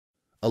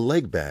A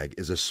leg bag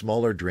is a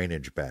smaller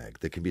drainage bag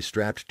that can be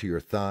strapped to your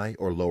thigh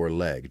or lower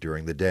leg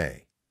during the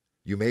day.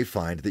 You may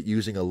find that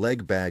using a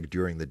leg bag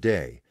during the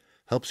day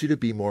helps you to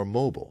be more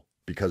mobile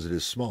because it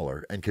is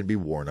smaller and can be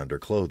worn under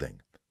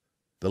clothing.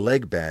 The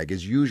leg bag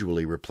is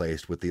usually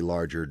replaced with the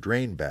larger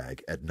drain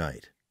bag at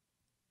night.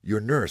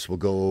 Your nurse will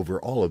go over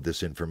all of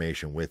this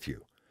information with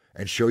you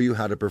and show you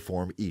how to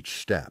perform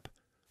each step,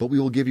 but we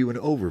will give you an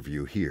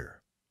overview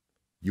here.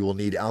 You will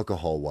need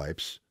alcohol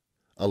wipes,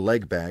 a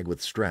leg bag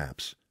with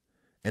straps,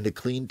 and a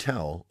clean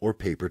towel or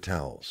paper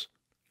towels.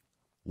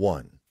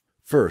 1.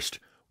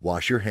 First,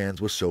 wash your hands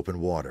with soap and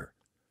water.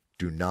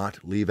 Do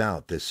not leave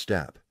out this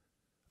step.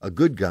 A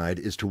good guide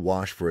is to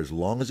wash for as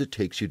long as it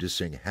takes you to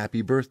sing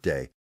Happy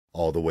Birthday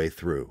all the way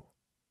through.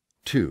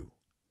 2.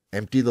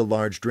 Empty the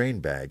large drain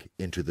bag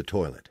into the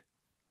toilet.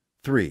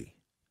 3.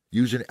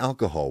 Use an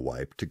alcohol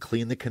wipe to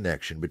clean the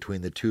connection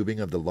between the tubing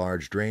of the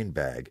large drain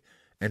bag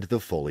and the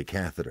Foley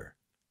catheter.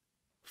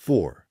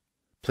 4.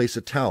 Place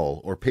a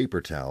towel or paper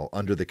towel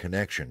under the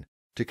connection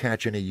to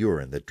catch any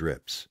urine that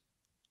drips.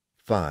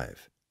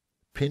 5.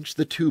 Pinch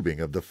the tubing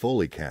of the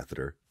Foley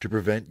catheter to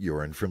prevent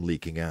urine from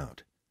leaking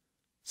out.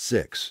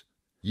 6.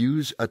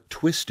 Use a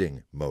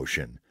twisting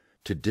motion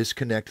to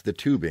disconnect the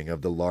tubing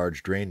of the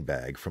large drain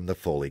bag from the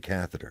Foley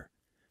catheter.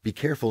 Be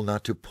careful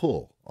not to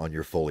pull on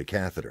your Foley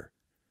catheter.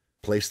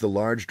 Place the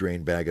large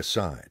drain bag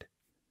aside.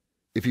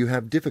 If you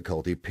have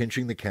difficulty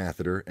pinching the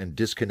catheter and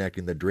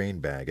disconnecting the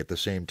drain bag at the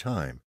same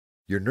time,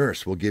 your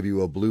nurse will give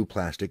you a blue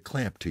plastic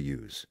clamp to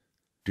use.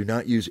 Do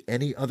not use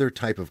any other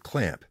type of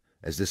clamp,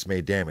 as this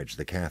may damage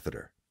the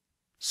catheter.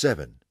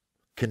 7.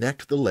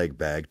 Connect the leg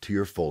bag to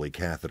your Foley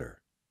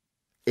catheter.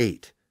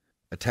 8.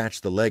 Attach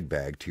the leg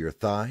bag to your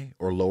thigh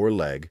or lower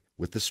leg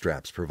with the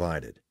straps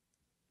provided.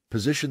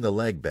 Position the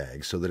leg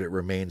bag so that it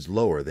remains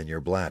lower than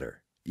your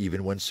bladder,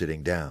 even when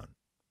sitting down.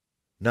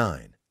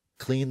 9.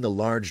 Clean the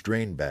large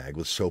drain bag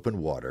with soap and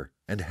water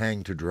and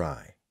hang to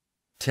dry.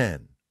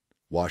 10.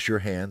 Wash your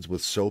hands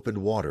with soap and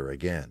water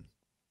again.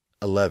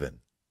 11.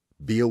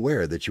 Be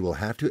aware that you will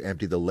have to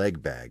empty the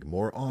leg bag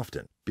more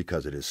often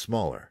because it is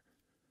smaller.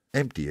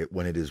 Empty it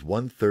when it is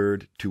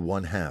 1/3 to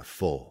 1/2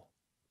 full.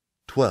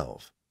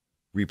 12.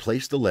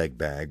 Replace the leg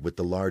bag with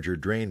the larger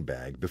drain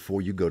bag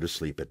before you go to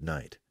sleep at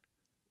night.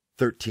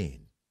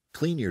 13.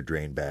 Clean your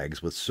drain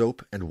bags with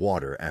soap and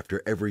water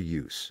after every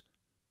use.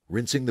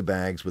 Rinsing the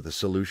bags with a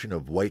solution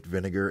of white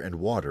vinegar and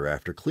water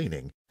after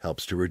cleaning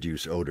helps to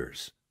reduce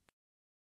odors.